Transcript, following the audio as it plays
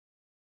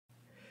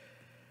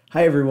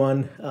Hi,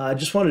 everyone. I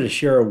just wanted to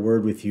share a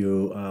word with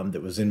you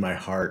that was in my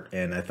heart,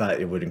 and I thought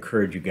it would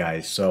encourage you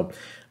guys. It's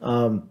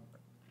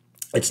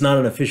not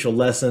an official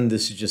lesson.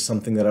 This is just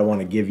something that I want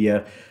to give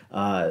you.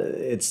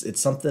 It's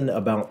something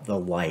about the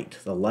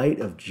light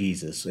of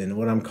Jesus, and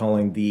what I'm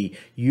calling the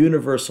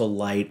universal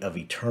light of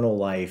eternal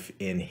life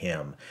in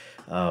Him.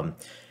 Um,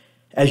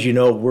 as you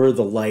know, we're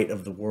the light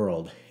of the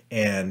world,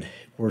 and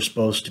we're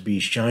supposed to be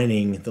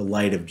shining the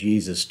light of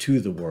Jesus to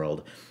the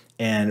world.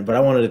 But I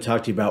wanted to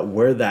talk to you about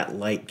where that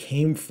light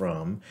came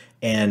from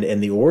and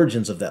the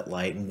origins of that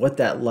light and what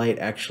that light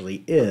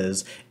actually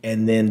is.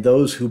 And then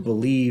those who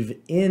believe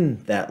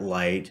in that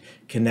light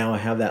can now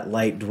have that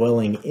light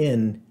dwelling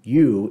in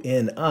you,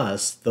 in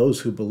us, those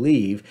who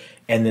believe,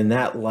 and then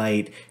that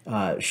light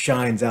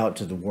shines out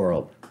to the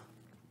world.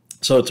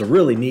 So it's a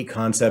really neat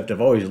concept. I've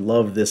always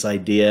loved this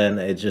idea, and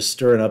it's just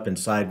stirring up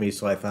inside me.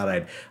 So I thought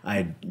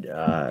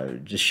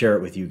I'd just share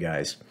it with you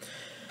guys.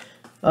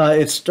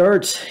 It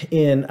starts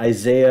in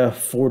Isaiah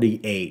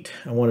 48.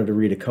 I wanted to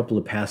read a couple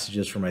of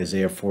passages from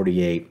Isaiah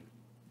 48.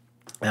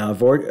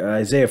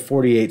 Isaiah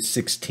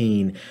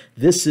 48:16.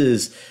 This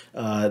is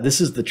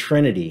the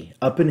Trinity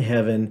up in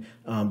heaven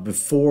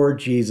before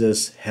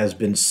Jesus has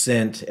been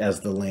sent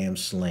as the Lamb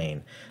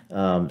slain.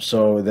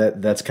 So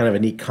that's kind of a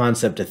neat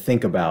concept to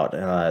think about.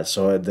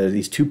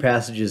 These two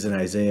passages in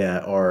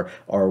Isaiah are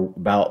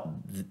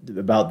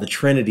about the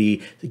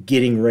Trinity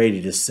getting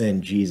ready to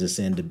send Jesus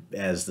in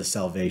as the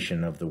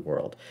salvation of the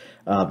world.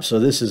 So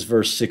this is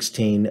verse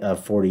 16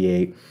 of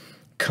 48.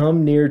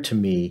 Come near to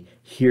me,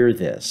 hear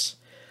this.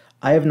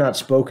 I have not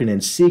spoken in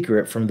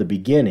secret from the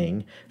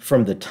beginning.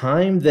 From the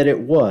time that it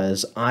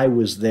was, I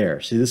was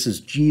there. See, this is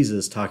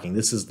Jesus talking.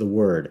 This is the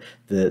word.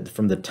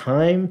 From the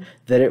time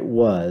that it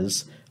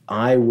was,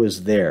 I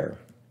was there.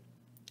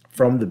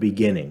 From the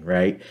beginning,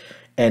 right?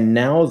 And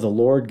now the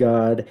Lord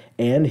God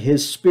and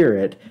His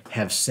Spirit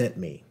have sent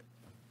me.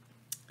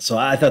 So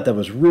I thought that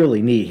was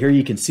really neat. Here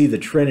you can see the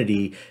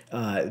Trinity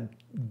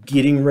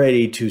getting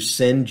ready to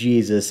send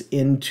Jesus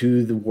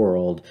into the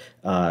world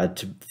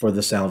for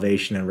the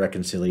salvation and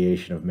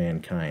reconciliation of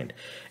mankind.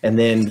 And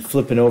then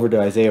flipping over to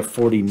Isaiah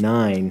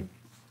 49,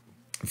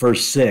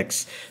 verse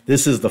 6,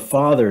 this is the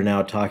Father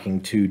now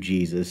talking to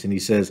Jesus, and He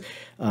says,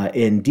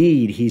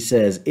 indeed, He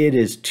says, it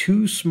is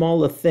too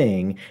small a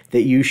thing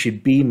that you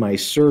should be my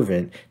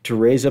servant to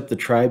raise up the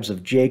tribes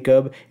of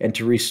Jacob and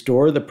to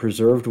restore the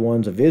preserved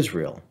ones of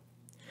Israel.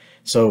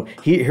 So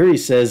here he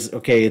says,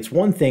 okay, it's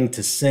one thing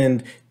to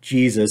send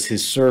Jesus,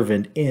 His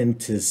servant,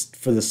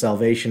 for the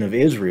salvation of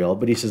Israel,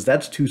 but He says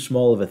that's too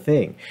small of a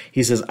thing.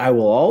 He says, I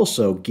will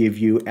also give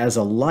you as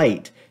a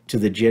light to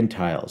the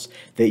Gentiles,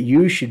 that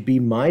you should be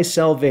my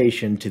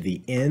salvation to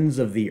the ends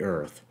of the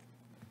earth.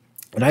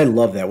 And I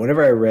love that.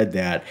 Whenever I read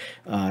that,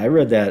 I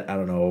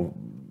don't know,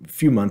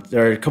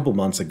 a couple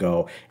months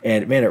ago,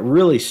 and man, it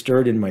really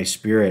stirred in my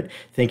spirit,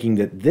 thinking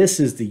that this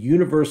is the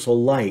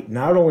universal light,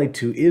 not only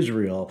to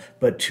Israel,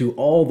 but to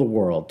all the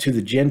world, to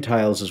the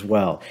Gentiles as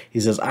well. He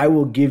says, I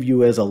will give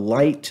you as a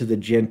light to the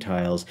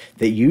Gentiles,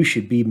 that you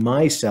should be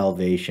my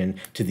salvation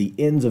to the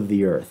ends of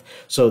the earth.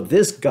 So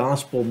this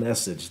gospel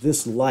message,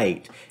 this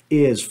light,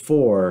 is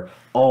for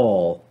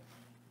all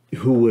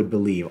who would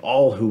believe,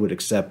 all who would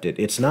accept it.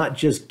 It's not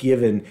just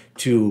given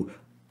to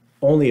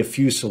only a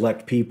few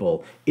select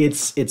people.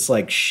 It's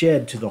like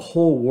shed to the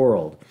whole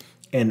world,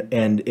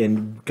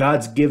 and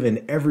God's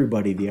given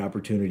everybody the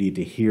opportunity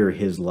to hear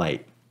His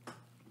light.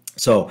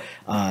 So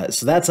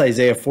that's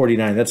Isaiah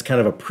 49. That's kind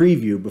of a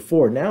preview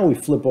before. Now we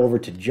flip over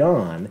to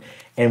John,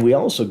 and we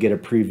also get a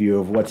preview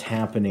of what's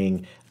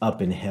happening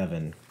up in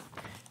heaven.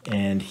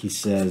 And he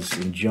says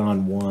in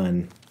John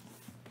 1,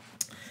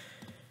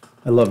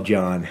 I love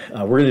John.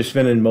 We're going to be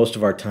spending most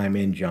of our time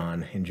in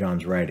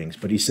John's writings.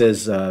 But he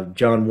says,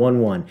 John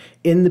 1:1,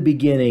 in the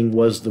beginning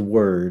was the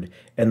Word,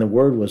 and the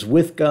Word was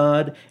with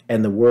God,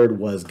 and the Word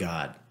was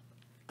God.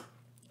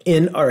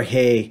 In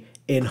arche,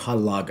 in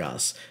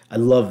halagos. I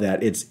love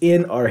that. It's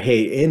in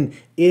arche. In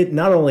it,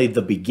 not only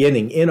the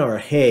beginning. In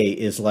arche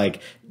is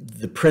like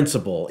the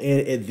principle.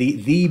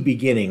 The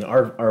beginning.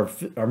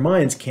 Our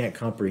minds can't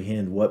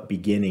comprehend what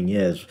beginning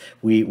is.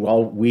 We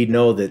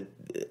know that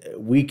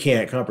we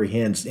can't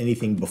comprehend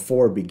anything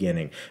before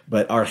beginning,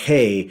 but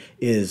arche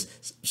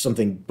is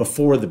something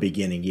before the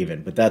beginning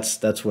even, but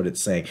that's what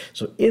it's saying.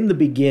 So in the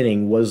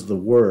beginning was the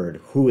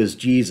Word, who is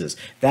Jesus.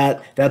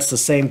 That's the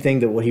same thing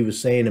that what he was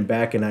saying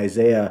back in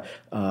Isaiah,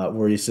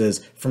 where he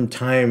says, from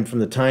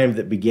the time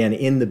that began,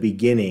 in the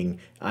beginning,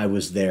 I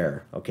was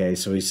there. Okay,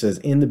 so he says,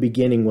 in the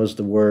beginning was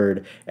the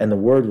Word, and the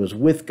Word was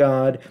with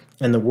God,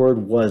 and the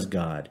Word was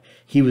God.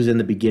 He was in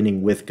the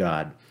beginning with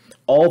God.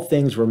 All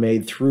things were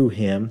made through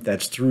Him,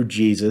 that's through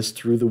Jesus,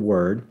 through the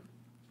Word,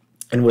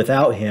 and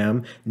without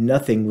Him,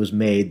 nothing was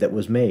made that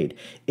was made.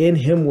 In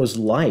Him was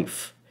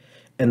life,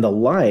 and the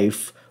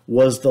life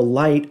was the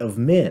light of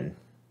men.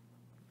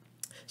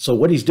 So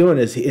what he's doing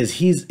is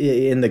he's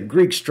in the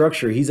Greek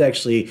structure, he's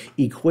actually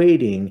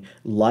equating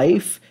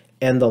life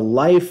and the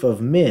life of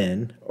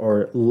men,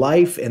 or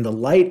life and the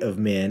light of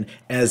men,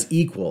 as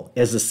equal,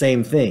 as the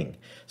same thing.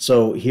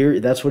 So here,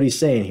 that's what he's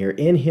saying here.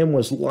 In him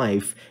was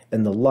life,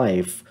 and the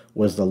life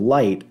was the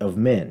light of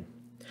men.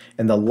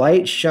 And the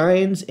light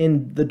shines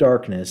in the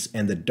darkness,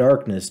 and the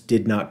darkness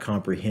did not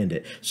comprehend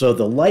it. So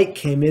the light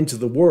came into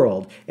the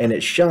world, and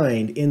it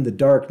shined in the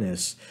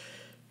darkness,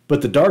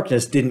 but the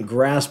darkness didn't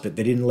grasp it.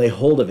 They didn't lay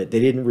hold of it. They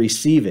didn't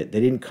receive it.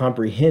 They didn't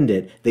comprehend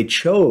it. They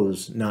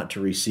chose not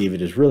to receive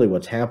it, is really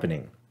what's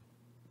happening.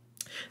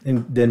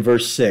 And then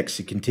verse 6,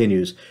 he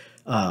continues,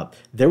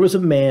 there was a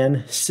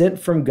man sent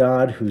from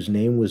God whose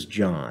name was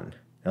John.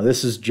 Now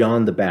this is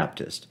John the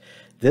Baptist.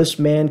 This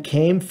man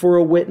came for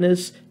a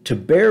witness, to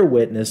bear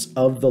witness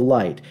of the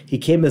light. He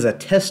came as a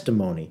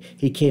testimony.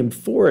 He came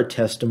for a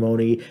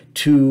testimony,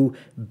 to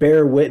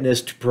bear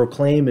witness, to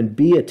proclaim and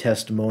be a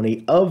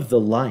testimony of the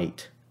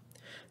light,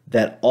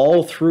 that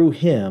all through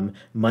him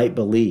might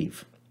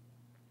believe.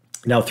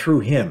 Now through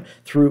him,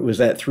 was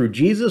that through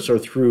Jesus or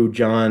through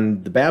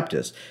John the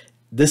Baptist?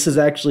 This is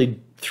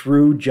actually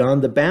through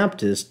John the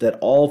Baptist, that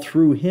all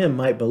through him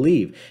might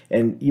believe.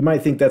 And you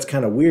might think that's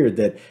kind of weird,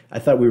 that I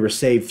thought we were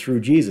saved through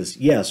Jesus.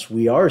 Yes,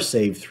 we are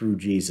saved through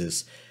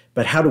Jesus.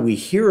 But how do we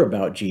hear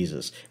about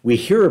Jesus? We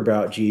hear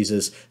about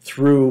Jesus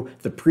through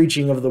the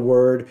preaching of the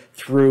word,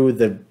 through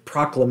the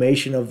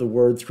proclamation of the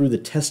word, through the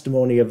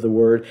testimony of the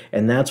word.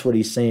 And that's what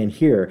he's saying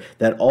here,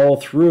 that all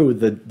through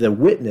the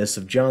witness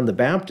of John the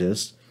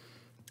Baptist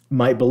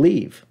might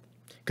believe.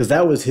 Because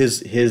that was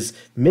his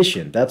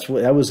mission. That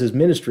was his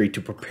ministry,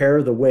 to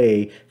prepare the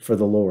way for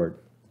the Lord.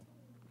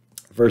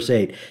 Verse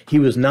 8, he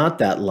was not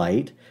that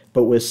light,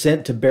 but was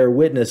sent to bear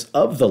witness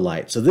of the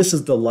light. So this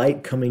is the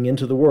light coming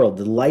into the world,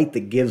 the light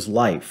that gives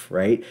life,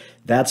 right?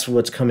 That's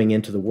what's coming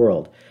into the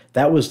world.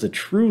 That was the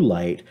true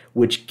light,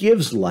 which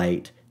gives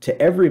light to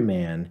every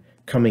man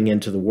coming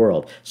into the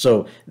world.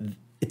 So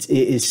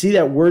see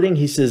that wording?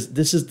 He says,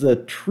 this is the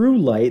true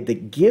light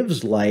that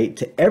gives light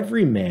to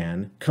every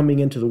man coming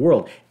into the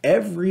world.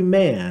 Every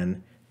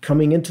man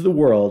coming into the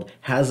world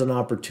has an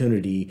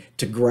opportunity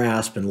to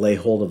grasp and lay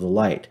hold of the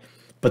light.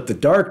 But the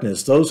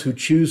darkness, those who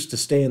choose to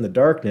stay in the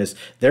darkness,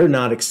 they're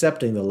not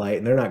accepting the light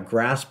and they're not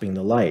grasping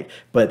the light.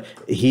 But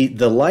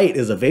the light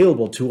is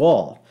available to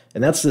all.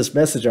 And that's this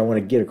message I want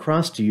to get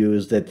across to you,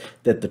 is that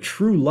the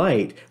true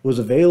light was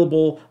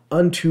available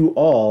unto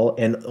all,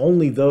 and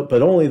only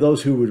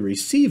those who would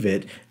receive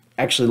it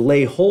actually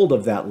lay hold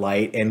of that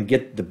light and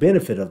get the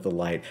benefit of the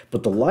light.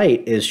 But the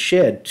light is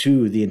shed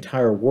to the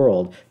entire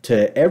world,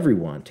 to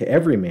everyone, to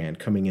every man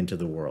coming into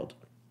the world.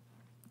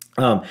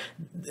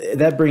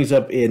 That brings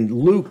up in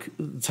Luke,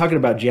 talking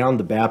about John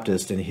the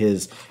Baptist and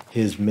his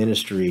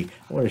ministry.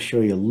 I want to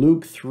show you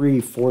Luke 3,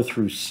 4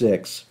 through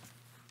 6.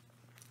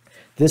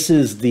 This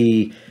is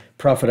the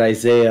prophet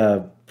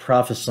Isaiah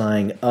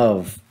prophesying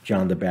of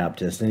John the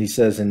Baptist. And he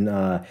says in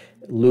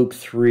Luke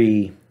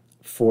 3,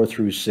 4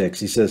 through 6,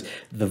 he says,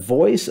 the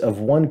voice of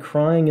one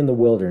crying in the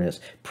wilderness,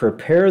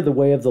 prepare the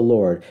way of the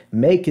Lord,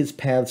 make his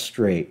path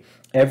straight.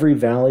 Every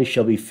valley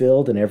shall be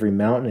filled, and every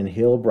mountain and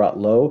hill brought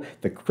low.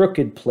 The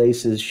crooked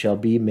places shall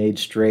be made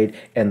straight,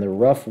 and the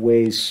rough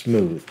ways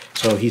smooth.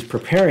 So he's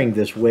preparing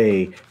this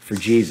way for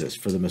Jesus,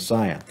 for the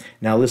Messiah.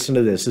 Now listen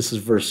to this. This is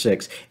verse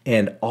 6.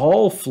 And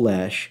all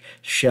flesh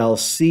shall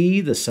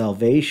see the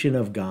salvation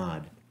of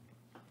God.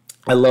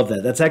 I love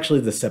that. That's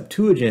actually the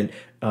Septuagint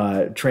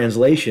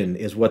translation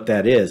is what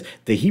that is.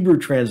 The Hebrew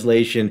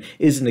translation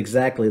isn't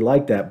exactly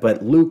like that,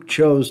 but Luke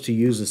chose to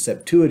use a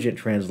Septuagint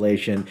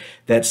translation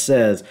that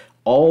says,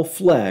 all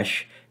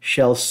flesh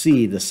shall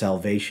see the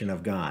salvation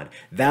of God.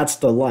 That's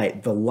the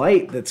light. The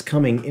light that's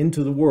coming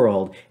into the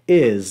world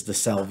is the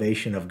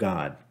salvation of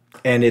God.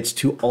 And it's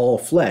to all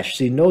flesh.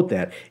 See, note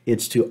that.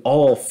 It's to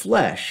all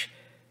flesh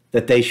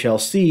that they shall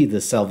see the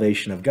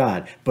salvation of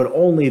God. But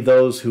only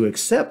those who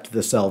accept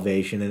the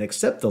salvation and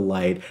accept the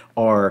light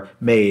are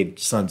made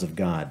sons of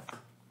God.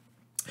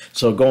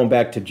 So going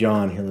back to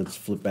John here, let's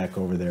flip back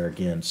over there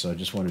again. So I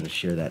just wanted to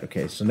share that.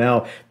 Okay, so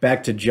now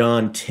back to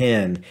John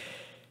 10.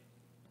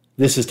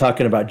 This is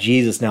talking about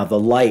Jesus now, the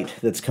light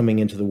that's coming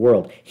into the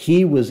world.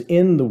 He was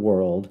in the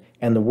world,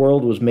 and the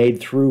world was made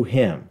through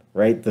him,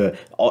 right?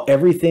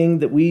 Everything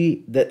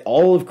that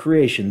all of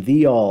creation,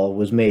 the all,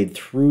 was made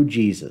through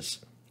Jesus.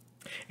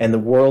 And the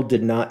world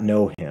did not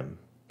know him.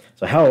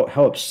 So how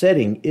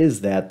upsetting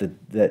is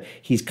that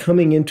he's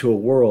coming into a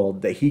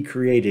world that he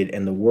created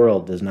and the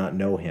world does not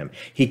know him.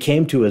 He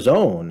came to his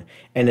own,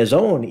 and his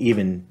own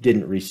even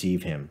didn't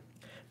receive him.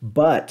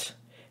 But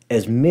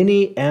as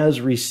many as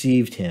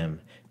received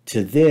him,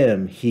 to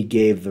them he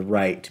gave the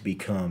right to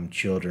become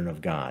children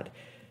of God,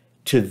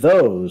 to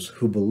those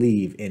who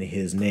believe in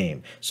his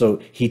name.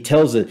 So he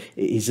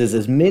says,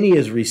 as many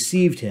as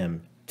received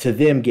him, to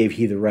them gave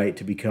he the right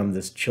to become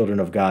the children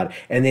of God.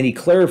 And then he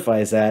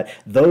clarifies that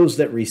those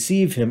that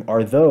receive him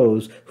are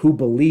those who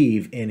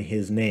believe in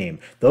his name.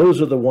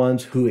 Those are the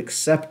ones who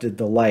accepted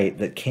the light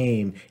that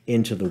came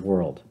into the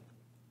world.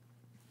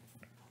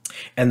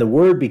 And the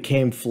Word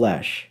became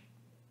flesh.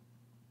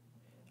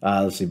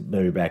 let's see,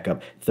 let me back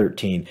up,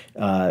 13,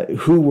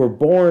 who were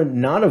born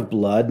not of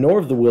blood, nor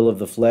of the will of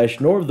the flesh,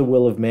 nor of the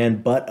will of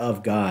man, but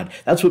of God.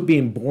 That's what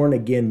being born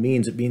again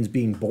means. It means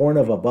being born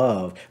of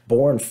above,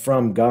 born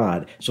from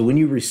God. So when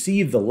you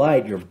receive the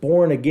light, you're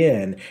born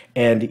again,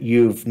 and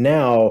you've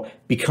now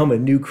become a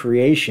new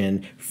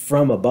creation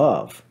from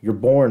above. You're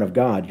born of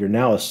God. You're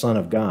now a son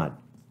of God.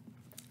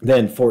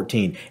 Then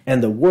 14,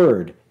 and the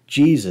Word,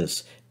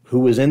 Jesus, who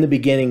was in the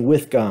beginning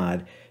with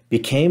God,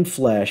 became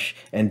flesh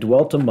and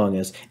dwelt among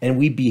us, and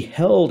we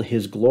beheld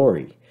his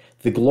glory.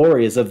 The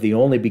glory is of the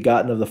only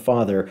begotten of the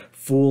Father,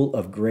 full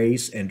of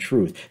grace and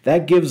truth.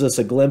 That gives us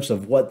a glimpse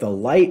of what the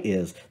light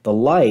is. The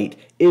light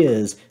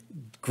is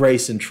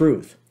grace and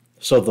truth.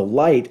 So the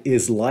light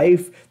is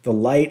life. The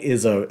light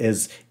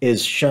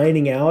is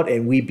shining out,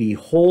 and we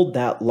behold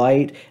that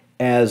light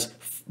as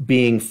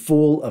being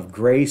full of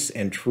grace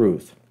and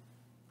truth.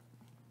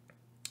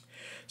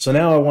 So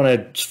now I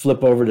want to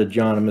flip over to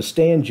John. I'm going to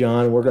stay in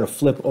John. We're going to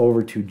flip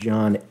over to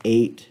John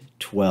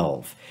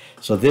 8:12.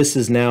 So this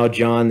is now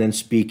John then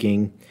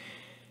speaking.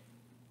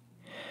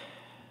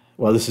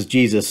 Well, this is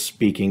Jesus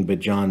speaking, but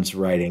John's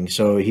writing.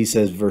 So he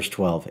says, verse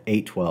 12,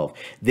 8:12.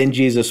 Then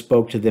Jesus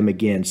spoke to them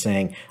again,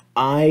 saying,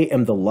 I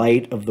am the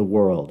light of the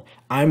world.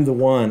 I'm the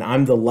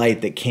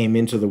light that came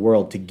into the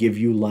world to give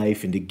you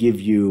life and to give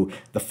you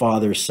the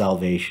Father's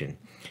salvation.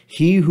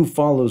 He who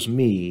follows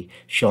me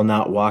shall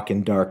not walk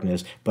in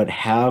darkness, but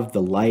have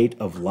the light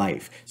of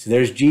life. So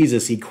there's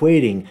Jesus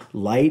equating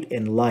light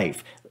and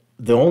life.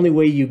 The only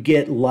way you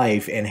get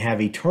life and have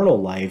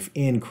eternal life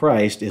in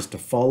Christ is to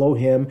follow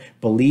him,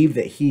 believe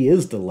that he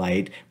is the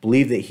light,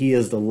 believe that he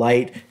is the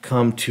light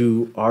come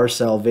to our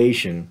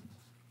salvation.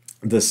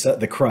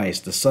 The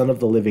Christ, the Son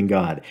of the living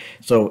God.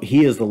 So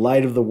he is the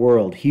light of the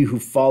world. He who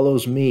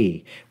follows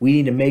me. We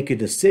need to make a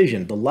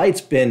decision. The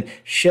light's been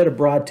shed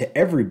abroad to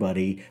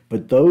everybody,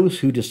 but those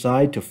who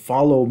decide to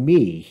follow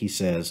me, he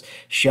says,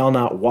 shall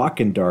not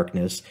walk in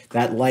darkness.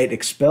 That light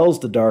expels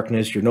the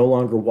darkness. You're no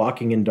longer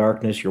walking in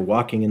darkness. You're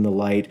walking in the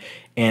light,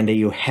 and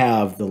you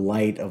have the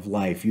light of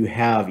life. You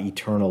have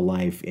eternal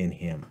life in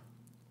him.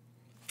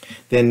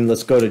 Then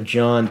let's go to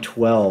John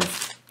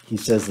 12. He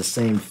says the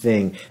same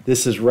thing.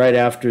 This is right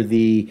after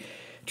the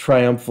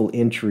triumphal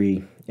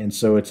entry, and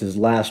so it's his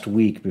last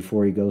week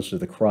before he goes to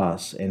the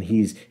cross. And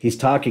he's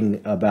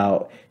talking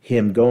about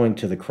him going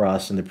to the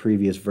cross in the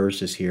previous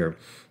verses here.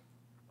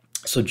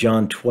 So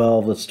John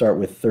 12, let's start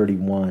with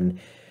 31.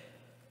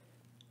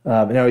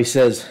 Now he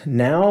says,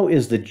 now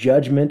is the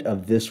judgment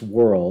of this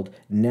world.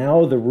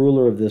 Now the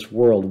ruler of this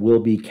world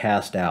will be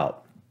cast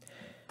out.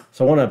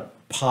 So I want to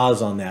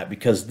pause on that,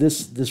 because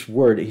this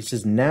word, he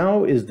says,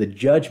 now is the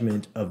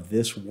judgment of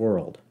this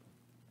world.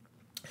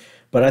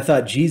 But I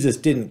thought Jesus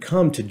didn't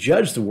come to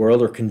judge the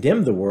world or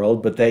condemn the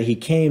world, but that he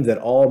came that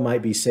all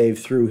might be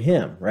saved through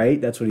him, right?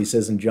 That's what he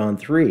says in John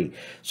 3.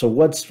 So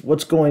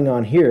what's going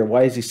on here?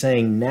 Why is he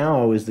saying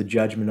now is the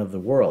judgment of the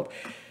world?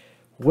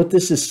 What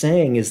this is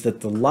saying is that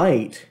the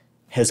light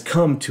has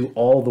come to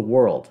all the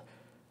world.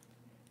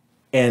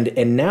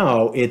 And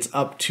now it's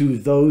up to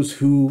those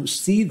who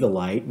see the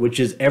light, which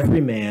is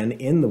every man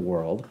in the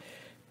world,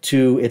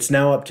 it's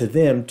now up to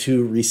them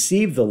to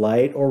receive the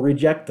light or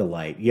reject the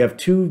light. You have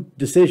two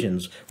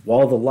decisions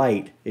while the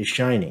light is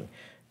shining,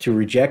 to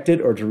reject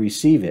it or to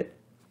receive it.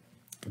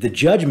 The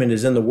judgment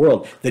is in the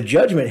world. The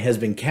judgment has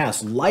been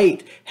cast.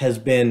 Light has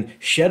been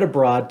shed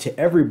abroad to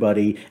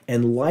everybody,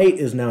 and light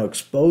is now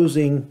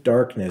exposing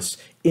darkness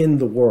in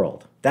the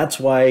world.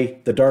 That's why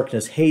the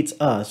darkness hates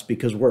us,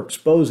 because we're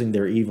exposing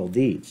their evil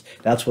deeds.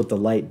 That's what the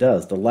light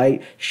does. The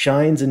light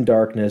shines in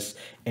darkness,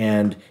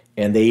 and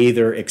they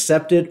either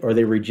accept it or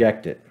they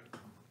reject it.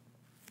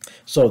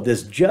 So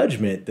this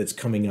judgment that's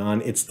coming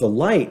on, it's the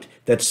light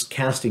that's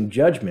casting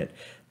judgment.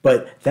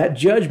 But that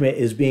judgment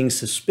is being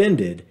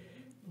suspended.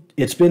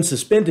 It's been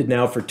suspended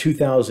now for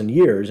 2,000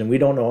 years, and we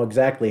don't know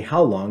exactly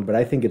how long, but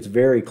I think it's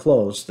very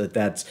close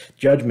that's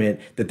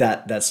judgment,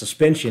 that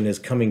suspension is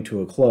coming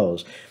to a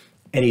close.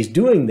 And he's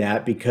doing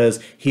that because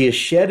he has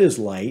shed his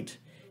light.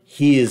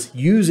 He is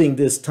using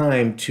this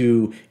time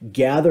to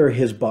gather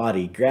his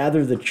body,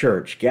 gather the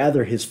church,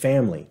 gather his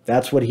family.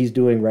 That's what he's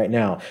doing right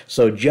now.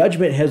 So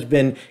judgment has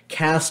been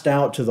cast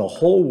out to the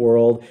whole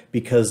world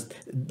because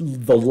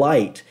the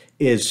light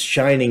is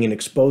shining and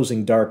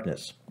exposing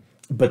darkness.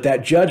 But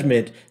that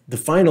judgment, the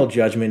final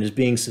judgment, is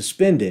being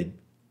suspended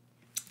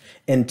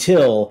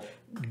until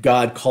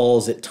God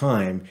calls it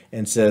time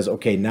and says,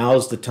 okay,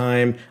 now's the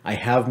time. I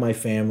have my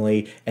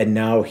family, and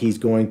now he's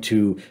going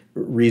to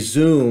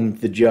resume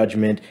the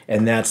judgment,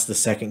 and that's the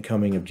second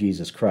coming of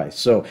Jesus Christ.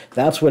 So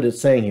that's what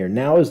it's saying here.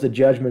 Now is the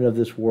judgment of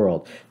this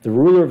world. The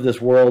ruler of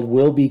this world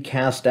will be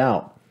cast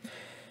out.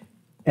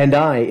 And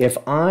if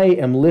I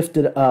am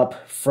lifted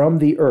up from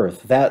the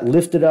earth, that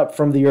lifted up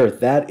from the earth,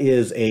 that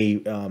is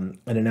an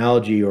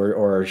analogy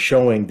or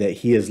showing that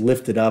he is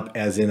lifted up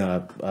as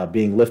in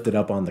being lifted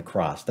up on the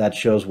cross. That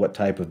shows what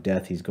type of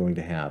death he's going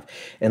to have.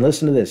 And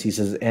listen to this. He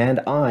says, and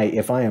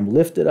if I am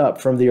lifted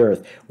up from the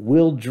earth,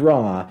 will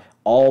draw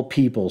all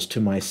peoples to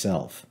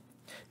myself.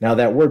 Now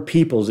that word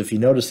peoples, if you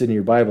notice it in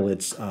your Bible,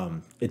 it's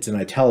in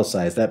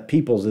italicized. That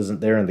peoples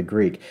isn't there in the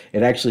Greek.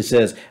 It actually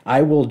says,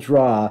 I will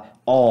draw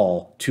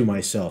all to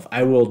myself.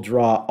 I will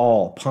draw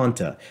all,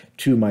 panta,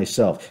 to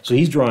myself. So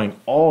he's drawing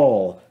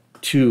all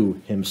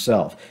to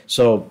himself.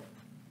 So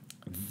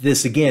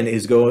this again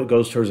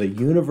goes towards a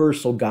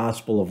universal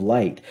gospel of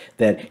light,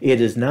 that it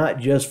is not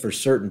just for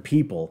certain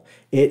people,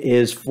 it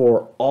is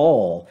for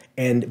all.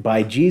 And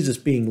by Jesus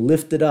being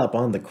lifted up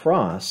on the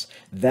cross,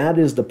 that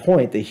is the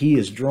point that he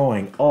is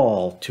drawing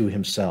all to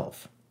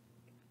himself.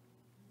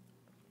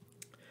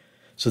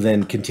 So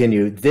then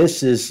continue.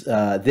 This is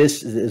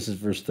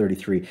verse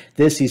 33.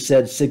 This he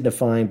said,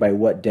 signifying by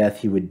what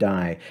death he would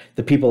die.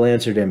 The people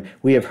answered him,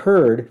 we have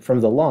heard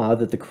from the law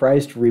that the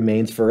Christ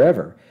remains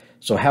forever.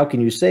 So how can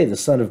you say the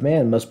Son of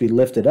Man must be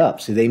lifted up?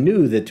 See, they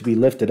knew that to be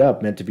lifted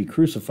up meant to be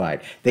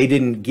crucified. They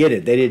didn't get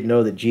it. They didn't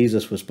know that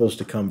Jesus was supposed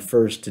to come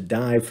first to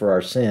die for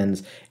our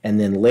sins, and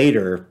then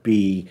later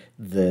be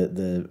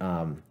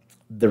the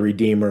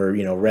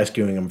Redeemer,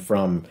 rescuing them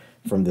from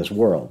this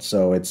world.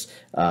 So it's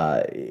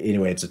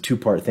anyway, it's a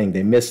two-part thing.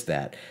 They missed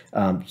that.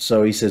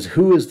 So he says,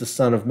 who is the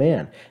Son of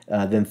Man?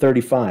 Then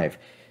 35,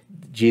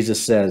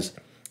 Jesus says,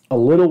 a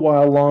little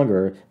while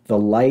longer, the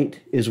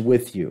light is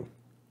with you.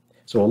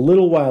 So a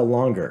little while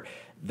longer.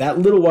 That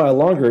little while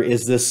longer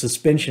is this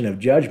suspension of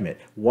judgment.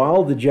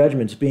 While the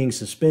judgment's being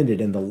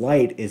suspended and the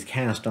light is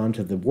cast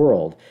onto the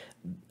world,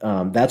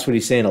 that's what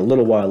he's saying, a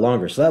little while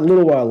longer. So that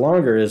little while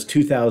longer is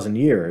 2,000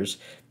 years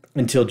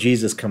until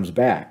Jesus comes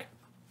back.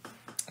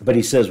 But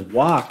he says,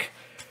 walk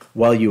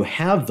while you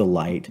have the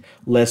light,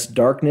 lest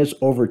darkness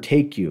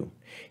overtake you.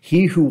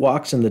 He who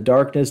walks in the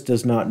darkness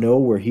does not know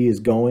where he is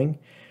going.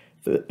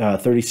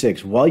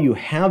 36, while you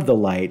have the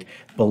light,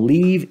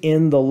 believe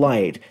in the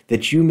light,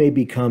 that you may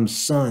become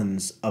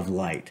sons of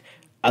light.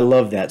 I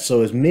love that.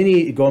 So as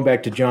many, going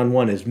back to John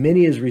 1, as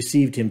many as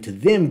received him, to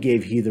them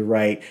gave he the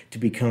right to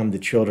become the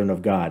children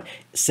of God.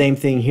 Same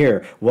thing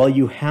here. While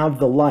you have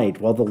the light,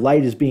 while the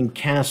light is being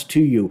cast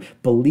to you,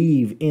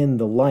 believe in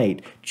the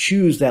light.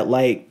 Choose that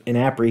light and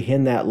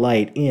apprehend that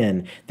light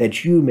in,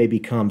 that you may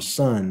become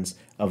sons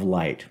of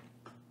light.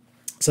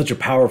 Such a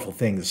powerful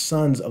thing, the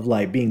sons of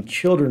light, being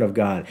children of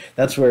God.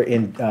 That's where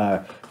in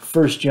 1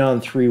 John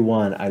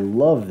 3:1, I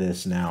love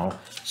this now.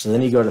 So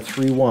then you go to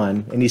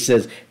 3:1, and he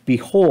says,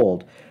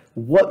 behold,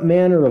 what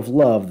manner of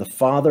love the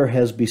Father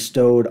has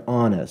bestowed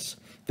on us,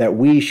 that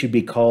we should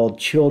be called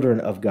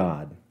children of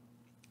God.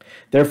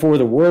 Therefore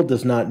the world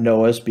does not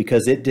know us,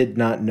 because it did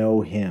not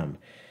know him.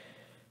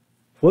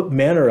 What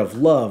manner of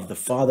love the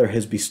Father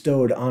has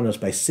bestowed on us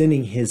by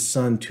sending his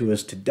Son to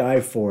us to die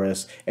for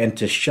us and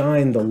to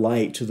shine the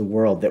light to the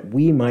world, that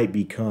we might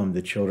become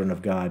the children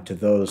of God to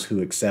those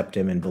who accept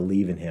him and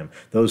believe in him,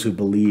 those who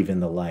believe in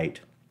the light.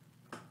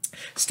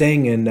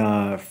 Staying in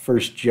 1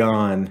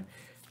 John,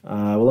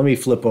 well, let me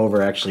flip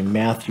over actually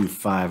Matthew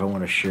 5. I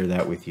want to share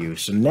that with you.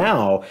 So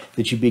now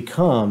that you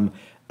become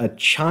a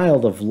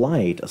child of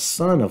light, a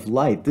son of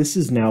light, this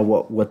is now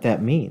what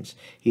that means.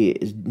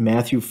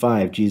 Matthew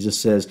 5, Jesus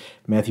says,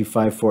 Matthew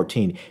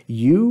 5:14,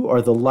 you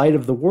are the light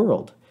of the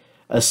world.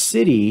 A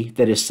city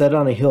that is set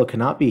on a hill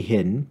cannot be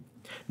hidden,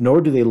 nor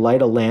do they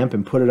light a lamp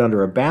and put it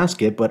under a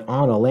basket, but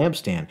on a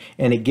lampstand,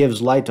 and it gives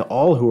light to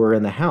all who are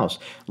in the house.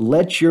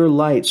 Let your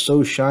light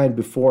so shine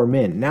before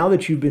men. Now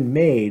that you've been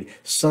made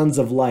sons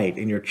of light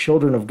and you're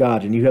children of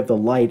God and you have the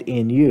light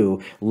in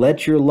you,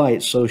 let your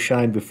light so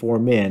shine before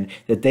men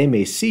that they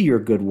may see your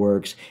good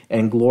works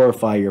and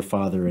glorify your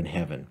Father in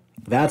heaven.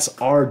 That's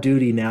our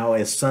duty now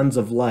as sons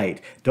of light.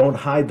 Don't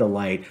hide the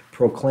light,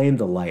 proclaim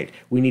the light.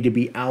 We need to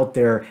be out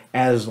there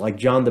as, like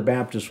John the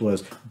Baptist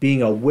was,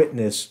 being a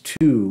witness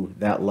to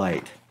that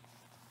light.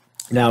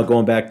 Now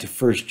going back to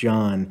 1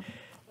 John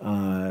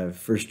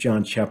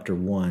chapter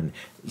 1.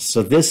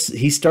 So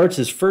he starts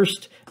his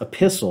first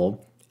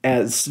epistle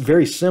as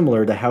very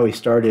similar to how he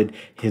started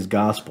his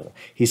gospel.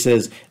 He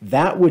says,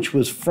 that which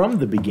was from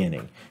the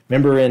beginning.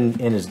 Remember in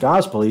his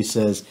gospel, he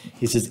says,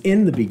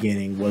 in the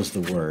beginning was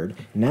the word.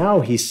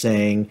 Now he's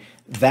saying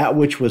that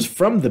which was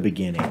from the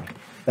beginning.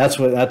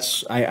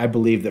 I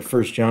believe that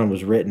 1 John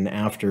was written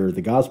after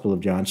the Gospel of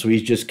John, so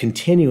he's just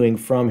continuing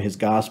from his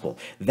gospel.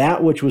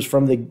 That which was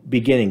from the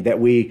beginning, that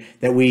we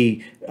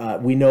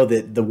know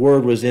that the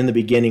Word was in the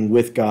beginning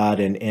with God,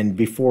 and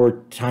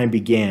before time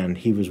began,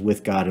 he was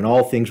with God, and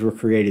all things were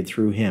created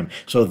through him.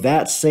 So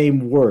that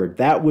same Word,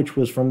 that which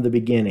was from the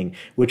beginning,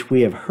 which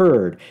we have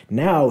heard,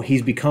 now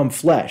he's become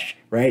flesh.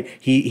 Right?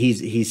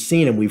 He's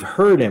seen him. We've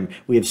heard him.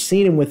 We have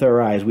seen him with our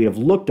eyes. We have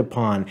looked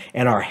upon,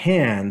 and our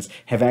hands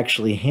have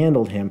actually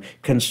handled him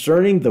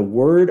concerning the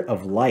word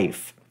of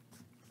life.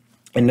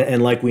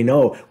 And like we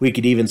know, we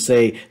could even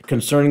say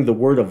concerning the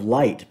word of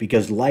light,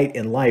 because light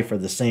and life are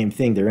the same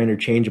thing. They're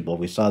interchangeable.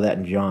 We saw that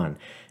in John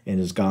in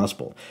his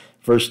gospel.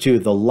 Verse 2,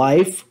 the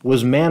life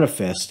was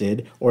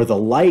manifested, or the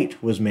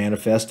light was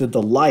manifested,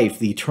 the life,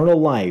 the eternal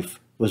life,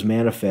 was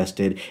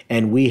manifested,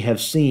 and we have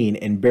seen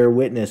and bear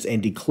witness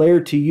and declare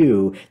to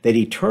you that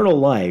eternal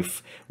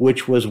life,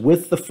 which was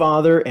with the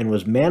Father and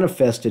was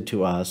manifested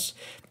to us,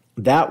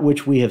 That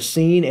which we have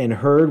seen and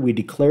heard, we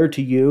declare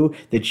to you,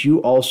 that you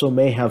also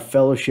may have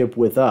fellowship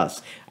with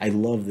us. I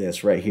love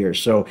this right here.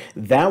 So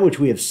that which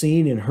we have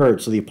seen and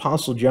heard. So the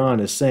Apostle John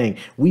is saying,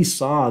 we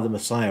saw the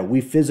Messiah. We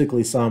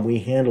physically saw him. We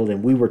handled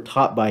him. We were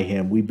taught by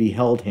him. We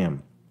beheld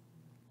him.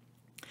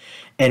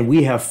 And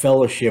we have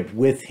fellowship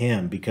with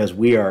him because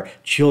we are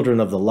children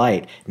of the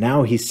light.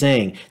 Now he's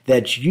saying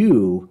that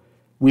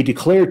we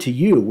declare to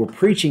you, we're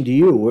preaching to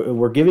you,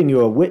 we're giving you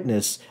a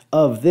witness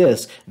of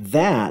this,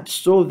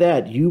 so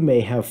that you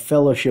may have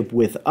fellowship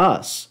with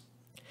us.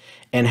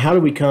 And how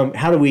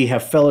do we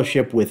have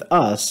fellowship with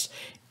us?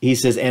 He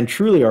says, and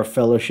truly our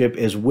fellowship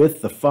is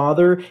with the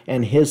Father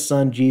and his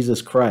Son,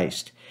 Jesus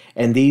Christ.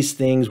 And these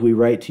things we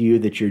write to you,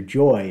 that your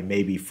joy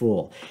may be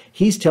full.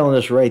 He's telling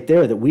us right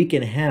there that we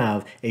can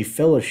have a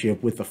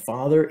fellowship with the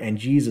Father and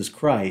Jesus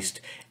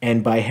Christ.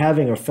 And by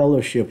having a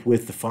fellowship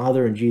with the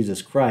Father and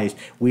Jesus Christ,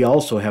 we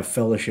also have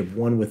fellowship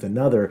one with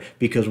another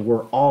because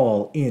we're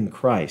all in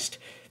Christ.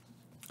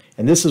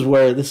 And this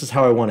is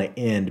how I want to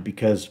end,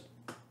 because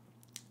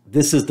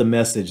this is the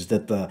message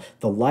that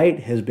the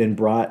light has been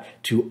brought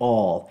to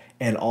all,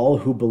 and all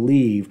who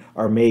believe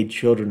are made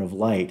children of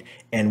light.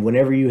 And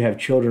whenever you have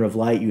children of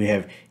light,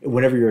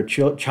 whenever you're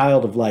a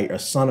child of light, a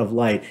son of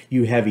light,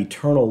 you have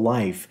eternal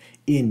life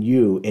in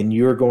you, and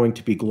you're going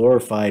to be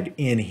glorified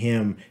in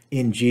him,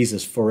 in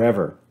Jesus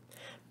forever.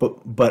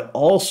 But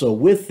also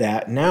with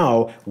that,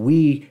 now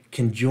we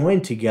can join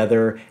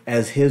together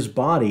as his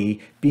body,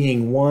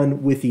 being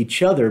one with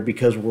each other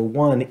because we're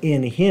one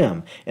in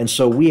him. And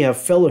so we have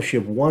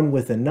fellowship one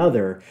with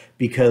another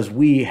because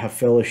we have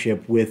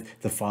fellowship with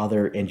the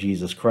Father and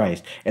Jesus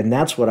Christ. And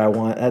that's what I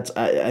want.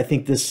 I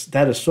think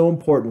that is so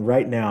important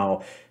right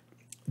now.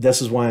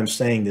 This is why I'm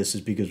saying this,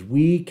 is because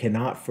we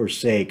cannot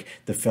forsake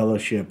the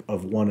fellowship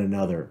of one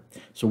another.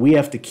 So we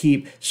have to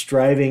keep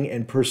striving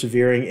and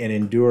persevering and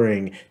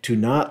enduring to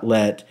not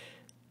let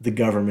the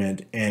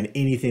government and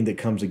anything that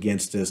comes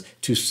against us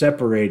to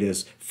separate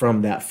us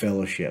from that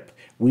fellowship.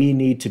 We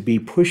need to be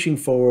pushing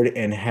forward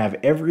and have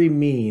every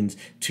means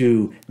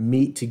to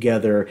meet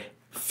together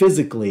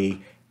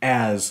physically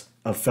as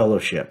a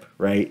fellowship,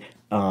 right?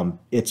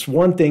 It's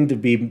one thing to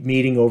be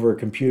meeting over a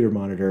computer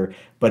monitor,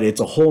 but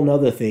it's a whole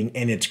nother thing,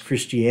 and it's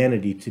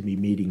Christianity to be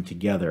meeting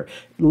together.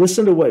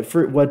 Listen to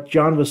what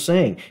John was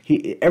saying.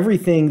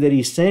 Everything that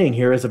he's saying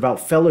here is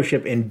about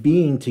fellowship and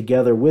being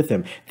together with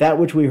him. That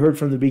which we heard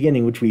from the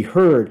beginning, which we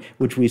heard,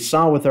 which we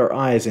saw with our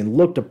eyes and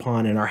looked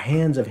upon, and our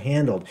hands have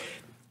handled.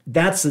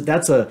 That's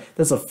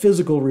a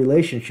physical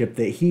relationship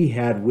that he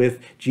had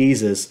with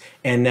Jesus,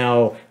 and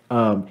now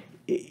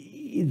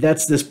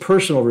that's this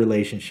personal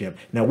relationship.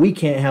 Now, we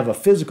can't have a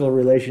physical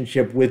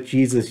relationship with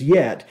Jesus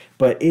yet,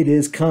 but it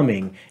is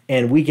coming,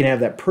 and we can have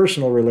that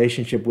personal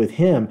relationship with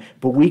him,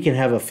 but we can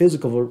have a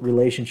physical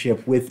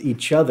relationship with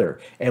each other,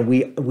 and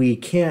we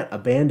can't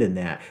abandon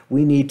that.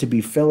 We need to be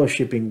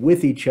fellowshipping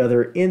with each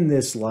other in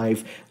this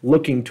life,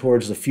 looking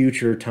towards the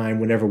future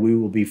time whenever we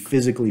will be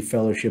physically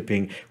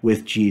fellowshipping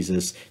with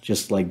Jesus,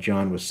 just like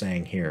John was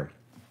saying here.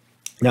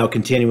 Now,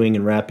 continuing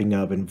and wrapping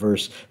up in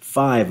verse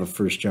 5 of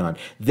 1 John,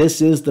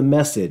 this is the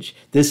message,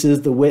 this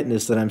is the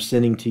witness that I'm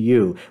sending to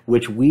you,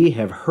 which we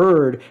have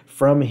heard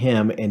from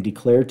him and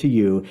declare to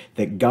you,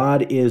 that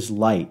God is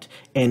light,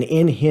 and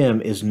in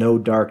him is no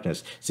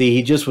darkness. See,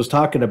 he just was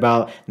talking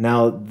about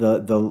now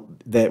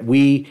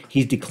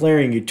he's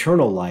declaring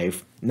eternal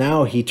life.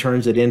 Now he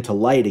turns it into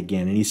light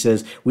again, and he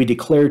says, we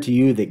declare to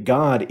you that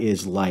God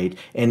is light,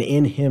 and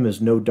in him is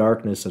no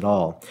darkness at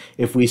all.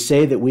 If we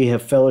say that we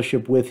have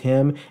fellowship with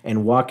him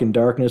and walk in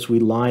darkness, we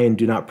lie and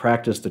do not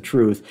practice the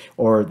truth,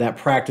 or that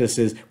practice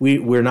is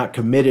we're not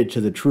committed to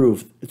the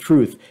truth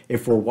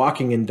if we're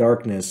walking in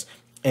darkness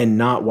and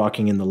not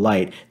walking in the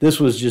light.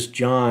 This was just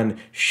John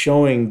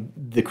showing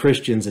the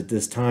Christians at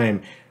this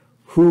time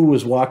who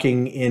was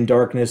walking in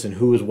darkness and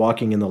who was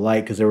walking in the light,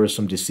 because there were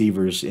some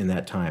deceivers in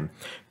that time.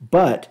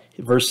 But,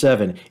 verse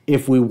 7,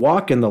 if we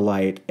walk in the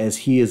light as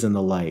he is in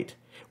the light,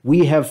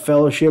 we have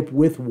fellowship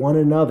with one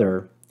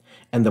another,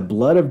 and the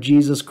blood of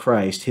Jesus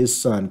Christ, his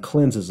Son,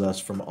 cleanses us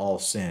from all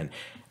sin.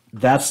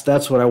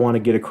 That's what I want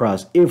to get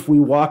across. If we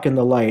walk in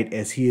the light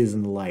as he is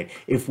in the light,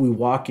 if we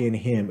walk in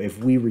him, if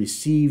we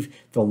receive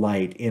the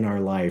light in our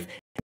life,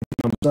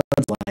 and become sons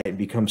of light, and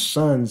become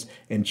sons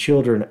and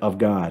children of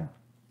God,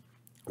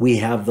 we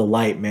have the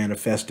light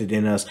manifested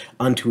in us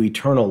unto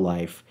eternal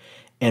life,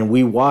 and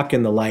we walk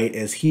in the light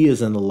as he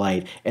is in the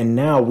light, and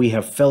now we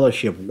have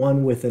fellowship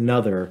one with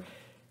another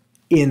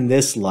in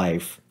this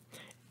life,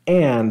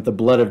 and the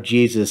blood of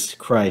Jesus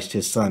Christ,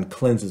 his Son,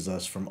 cleanses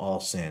us from all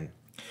sin.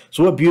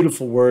 So what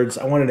beautiful words.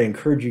 I wanted to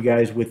encourage you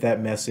guys with that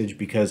message,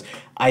 because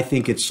I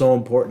think it's so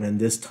important in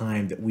this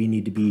time that we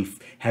need to be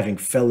having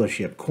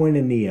fellowship,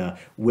 koinonia,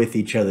 with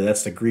each other.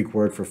 That's the Greek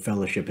word for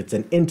fellowship. It's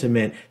an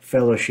intimate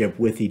fellowship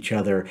with each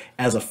other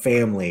as a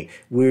family.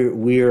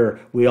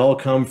 We all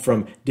come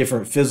from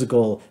different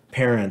physical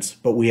parents,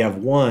 but we have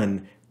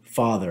one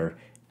Father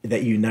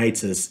that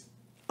unites us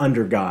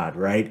under God,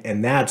 right?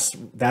 And that's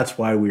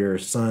why we are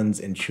sons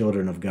and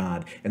children of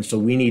God. And so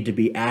we need to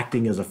be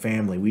acting as a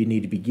family. We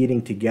need to be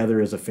getting together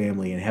as a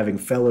family and having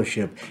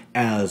fellowship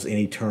as an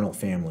eternal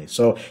family.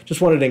 So just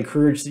wanted to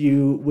encourage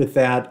you with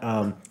that.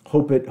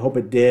 Hope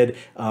it did.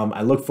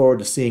 I look forward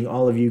to seeing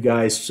all of you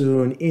guys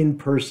soon in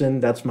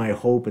person. That's my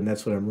hope, and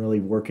that's what I'm really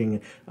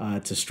working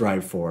to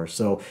strive for.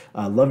 So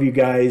love you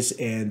guys,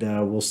 and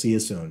we'll see you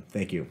soon.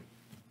 Thank you.